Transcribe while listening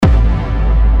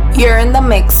You're in the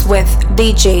mix with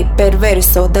DJ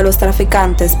Perverso de los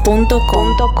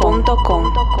traficantes.com.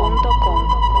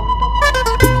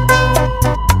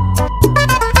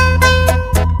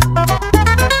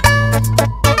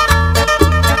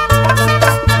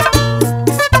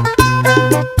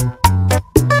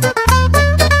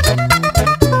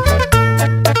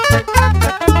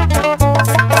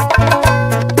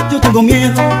 Yo tengo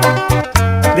miedo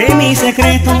de mi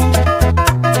secreto,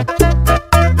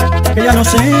 que ya no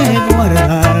sé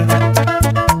guardar.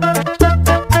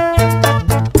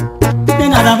 De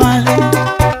nada vale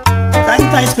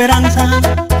tanta esperanza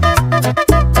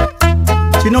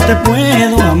si no te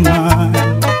puedo amar.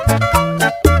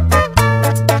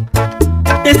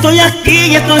 Estoy aquí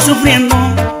y estoy sufriendo,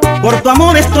 por tu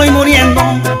amor estoy muriendo,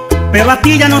 pero a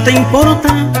ti ya no te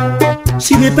importa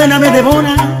si mi pena me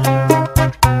devora.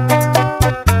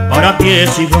 Para ti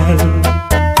es igual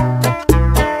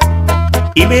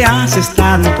y me haces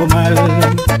tanto mal.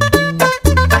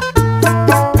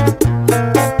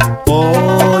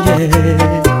 Oye,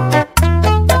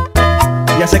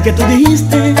 ya sé que tú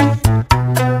dijiste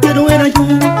que no era yo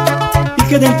y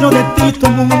que dentro de ti tu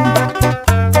amor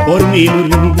por mí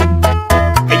murió,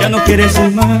 que ya no quieres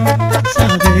más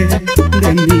saber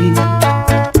de mí.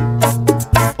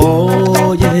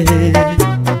 Oye,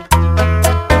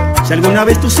 si alguna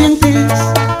vez tú sientes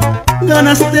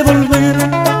ganas de volver,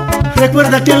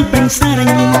 recuerda que al pensar en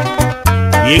mí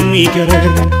y en mi querer,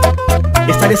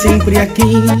 estaré siempre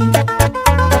aquí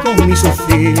con mi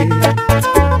sufrir.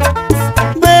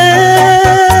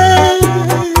 Ven,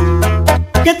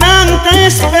 que tanta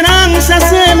esperanza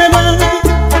se me va,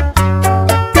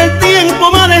 que el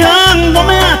tiempo va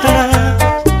dejándome atrás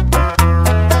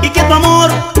y que tu amor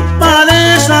va a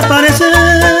desaparecer.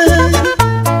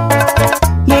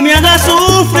 No me hagas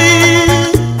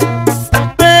sufrir,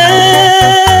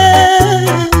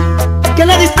 que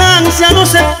la distancia nos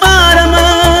separa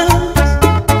más,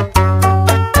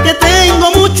 que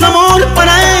tengo mucho amor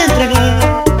para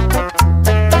entregar.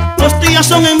 Los días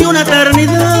son en mí una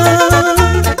eternidad.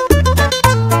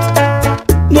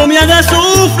 No me hagas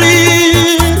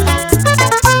sufrir.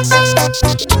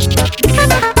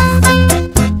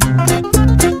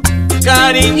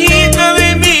 Cariñito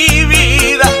de mi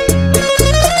vida,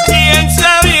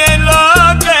 piensa bien lo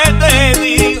que te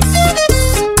digo.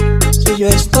 Si yo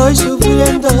estoy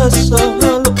sufriendo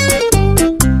solo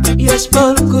y es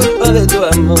por culpa de tu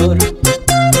amor,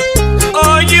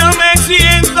 hoy yo me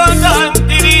siento tan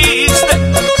triste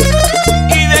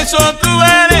y de eso tú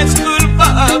eres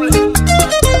culpable.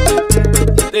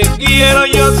 Te quiero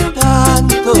yo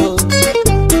tanto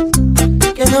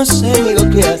que no sé ni lo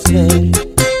que hacer.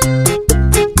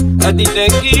 A ti te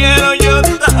quiero yo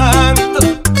tanto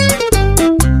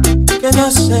que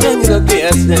no sé ni lo que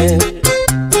hacer.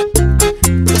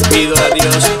 Pido a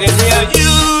Dios que me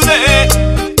ayude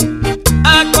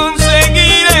a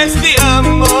conseguir este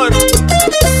amor.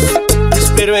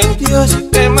 Espero en Dios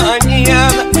que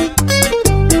mañana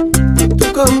tú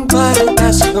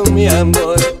compartas con mi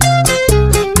amor.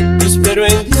 Espero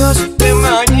en Dios que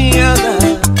mañana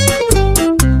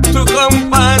tú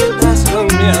compartas con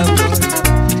mi amor.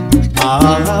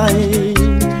 Ay,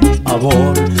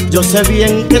 amor, yo sé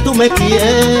bien que tú me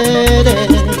quieres,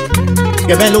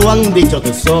 que me lo han dicho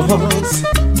tus ojos,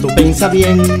 tu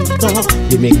pensamiento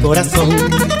y mi corazón.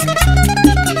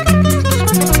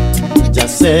 Ya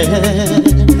sé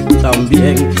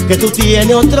también que tú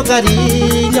tienes otro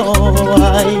cariño,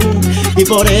 ay, y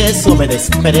por eso me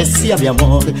desprecia mi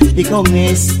amor. Y con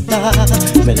esta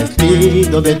me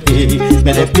despido de ti,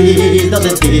 me despido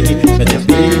de ti, me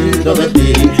despido de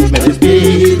ti, me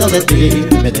despido de ti,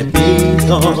 me despido.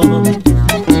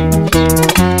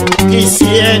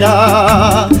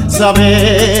 Quisiera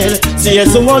saber si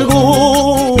es un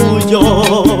orgullo,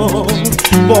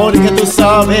 porque tú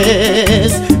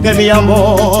sabes que mi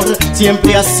amor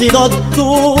siempre ha sido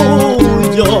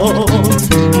tuyo.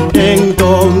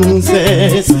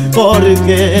 Entonces, ¿por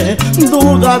qué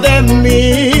duda de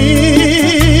mí?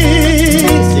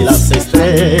 Si las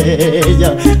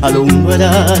estrellas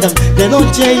alumbraran de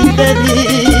noche y de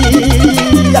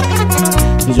día,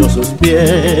 yo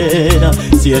supiera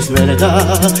si es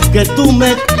verdad que tú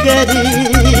me querías,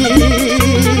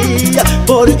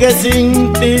 porque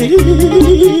sin ti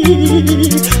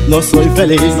no soy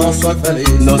feliz, no soy feliz,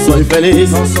 no soy feliz,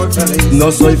 no soy feliz,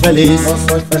 no soy feliz,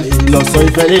 no soy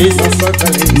feliz,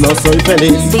 no soy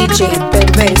feliz. DJ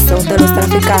Perverso de los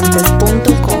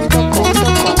traficantes.com.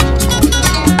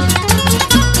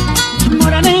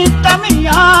 Morenita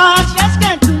mía, si es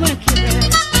que tú me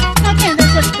quieres, no te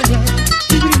desesperes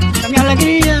y brinda mi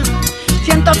alegría.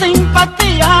 Siento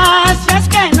simpatía, si es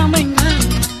que no me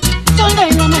engañas, son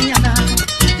de la mañana.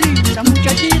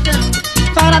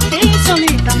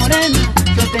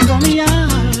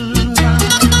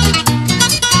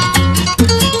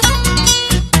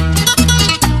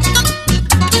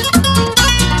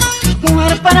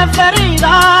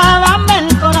 preferida, dame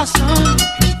el corazón,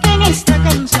 que en esta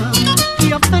canción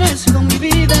yo ofrezco mi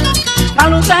vida. La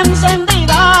luz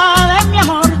encendida de mi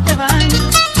amor te baña.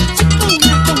 Si tú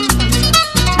me acompañas,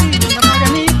 linda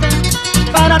morenita,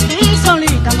 para ti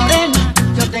solita morena,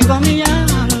 yo tengo mi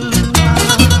alma.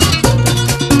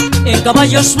 En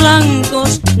caballos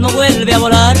blancos no vuelve a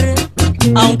volar,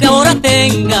 aunque ahora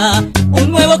tenga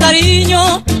un nuevo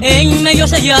cariño. En medio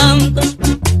de llantos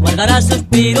guardará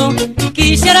suspiro,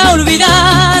 quisiera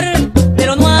olvidar,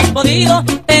 pero no has podido.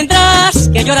 Tendrás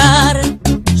que llorar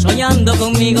soñando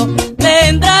conmigo,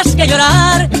 tendrás que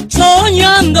llorar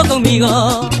soñando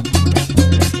conmigo,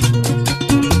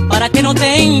 para que no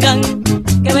tengan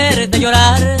que verte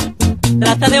llorar.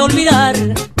 Trata de olvidar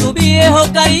tu viejo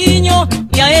cariño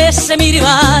y a ese mi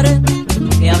rival,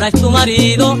 que ahora es tu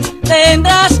marido.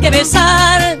 Tendrás que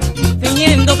besar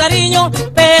fingiendo cariño,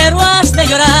 pero has de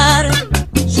llorar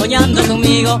soñando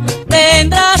conmigo.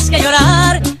 Tendrás que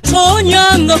llorar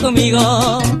soñando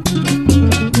conmigo.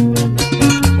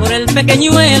 Por el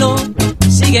pequeñuelo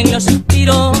siguen los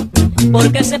suspiros,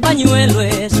 porque ese pañuelo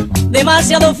es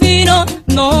demasiado fino,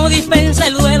 no dispensa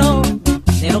el duelo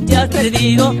de lo que has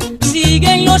perdido.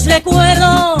 Siguen los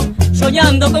recuerdos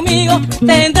soñando conmigo.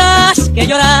 Tendrás que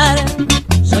llorar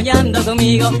soñando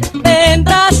conmigo,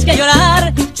 tendrás que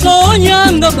llorar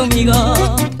soñando conmigo.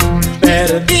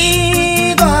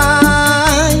 Perdido,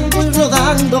 ay, voy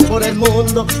rodando por el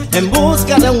mundo en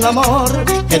busca de un amor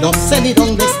que no sé ni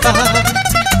dónde está.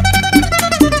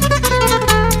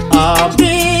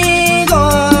 Amigo,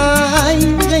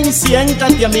 ay, ven,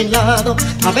 siéntate a mi lado,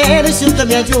 a ver si usted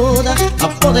me ayuda a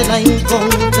poderla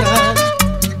encontrar.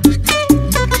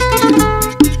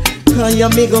 Ay,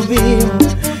 amigo mío,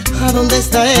 ¿a dónde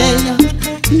está ella?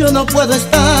 Yo no puedo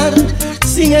estar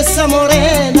sin esa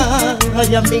morena.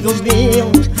 Ay, amigo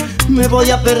mío, me voy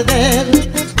a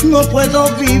perder, no puedo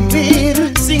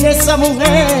vivir sin esa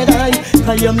mujer. Ay,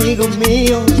 ay, amigo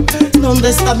mío, ¿dónde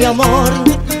está mi amor?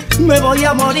 Me voy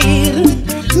a morir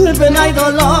de pena y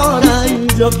dolor. Ay,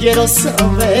 yo quiero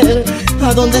saber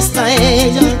a dónde está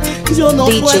ella. Yo no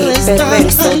DJ puedo estar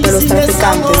Perverso de los sin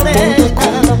esa morena.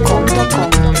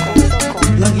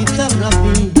 La guitarra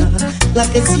mía, la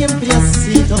que siempre ha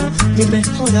sido mi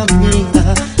mejor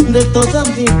amiga de toda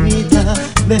mi vida,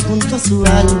 ve junto a su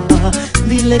alma,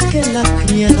 dile que la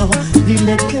quiero,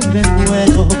 dile que me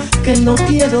muero, que no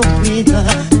quiero vida,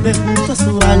 ve junto a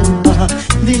su alma,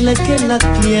 dile que la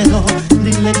quiero,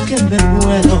 dile que me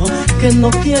muero, que no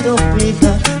quiero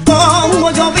vida.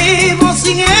 Como yo vivo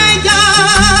sin ella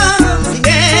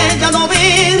no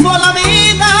vivo la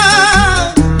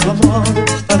vida. Amor,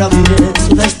 para mí es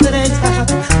una estrella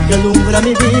que alumbra mi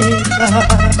vida.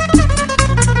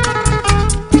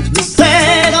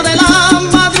 Lucero de la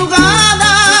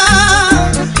madrugada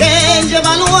que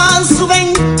lleva luz a su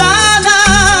ventana.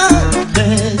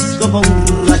 Es como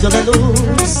un rayo de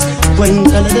luz,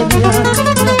 cuéntale de mi alma.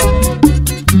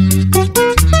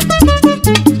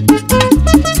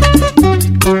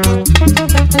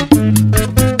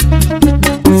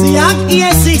 Si aquí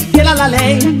existiera la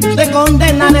ley de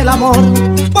condenar el amor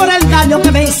por el daño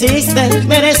que me hiciste,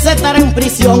 merece estar en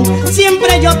prisión.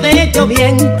 Siempre yo te he hecho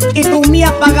bien y tú me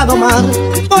has pagado mal.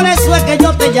 Por eso es que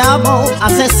yo te llamo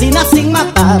asesina sin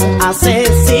matar.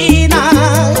 Asesina,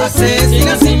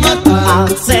 Asesina sin matar,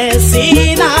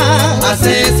 asesina,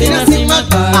 asesina sin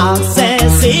matar,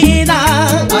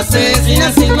 asesina,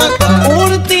 asesina sin matar.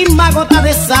 Última gota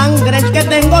de sangre que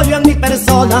tengo yo en mi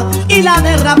persona y la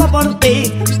derramo por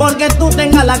ti, porque tú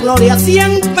tengas la gloria.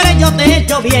 Siempre yo te he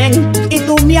hecho bien y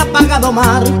tú me has pagado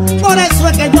mal. Por eso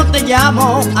es que yo te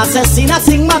llamo asesina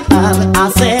sin matar.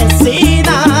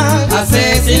 Asesina,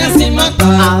 Asesina sin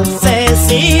matar,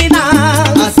 asesina,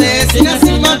 asesina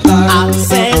sin matar,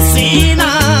 asesina,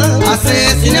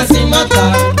 asesina sin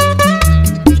matar.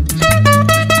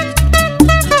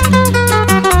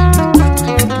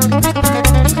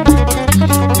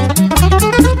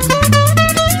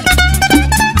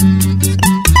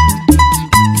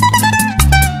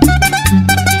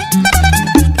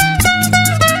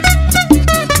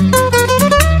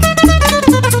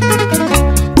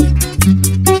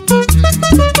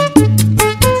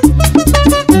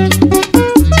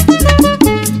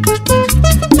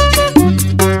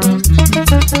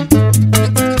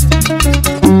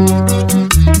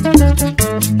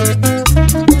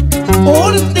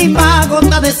 Última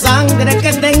gota de sangre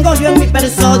que tengo yo en mi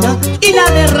persona y la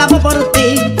derramo por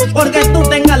ti, porque tú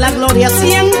tengas la gloria.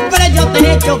 Siempre yo te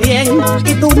he hecho bien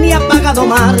y tú me has pagado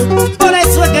mal. Por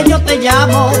eso es que yo te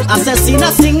llamo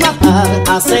asesina sin matar.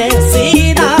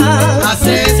 Asesina,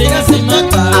 Asesina sin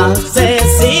matar,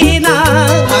 asesina,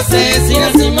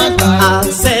 asesina sin matar,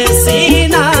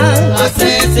 asesina,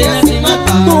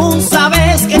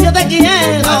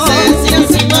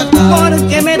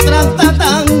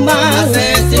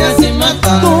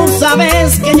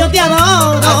 sabes que yo te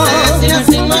adoro. Asesina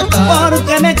sin matar.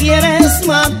 Porque me quieres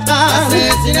matar.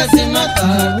 Asesina sin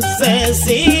matar.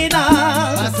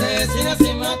 Asesina.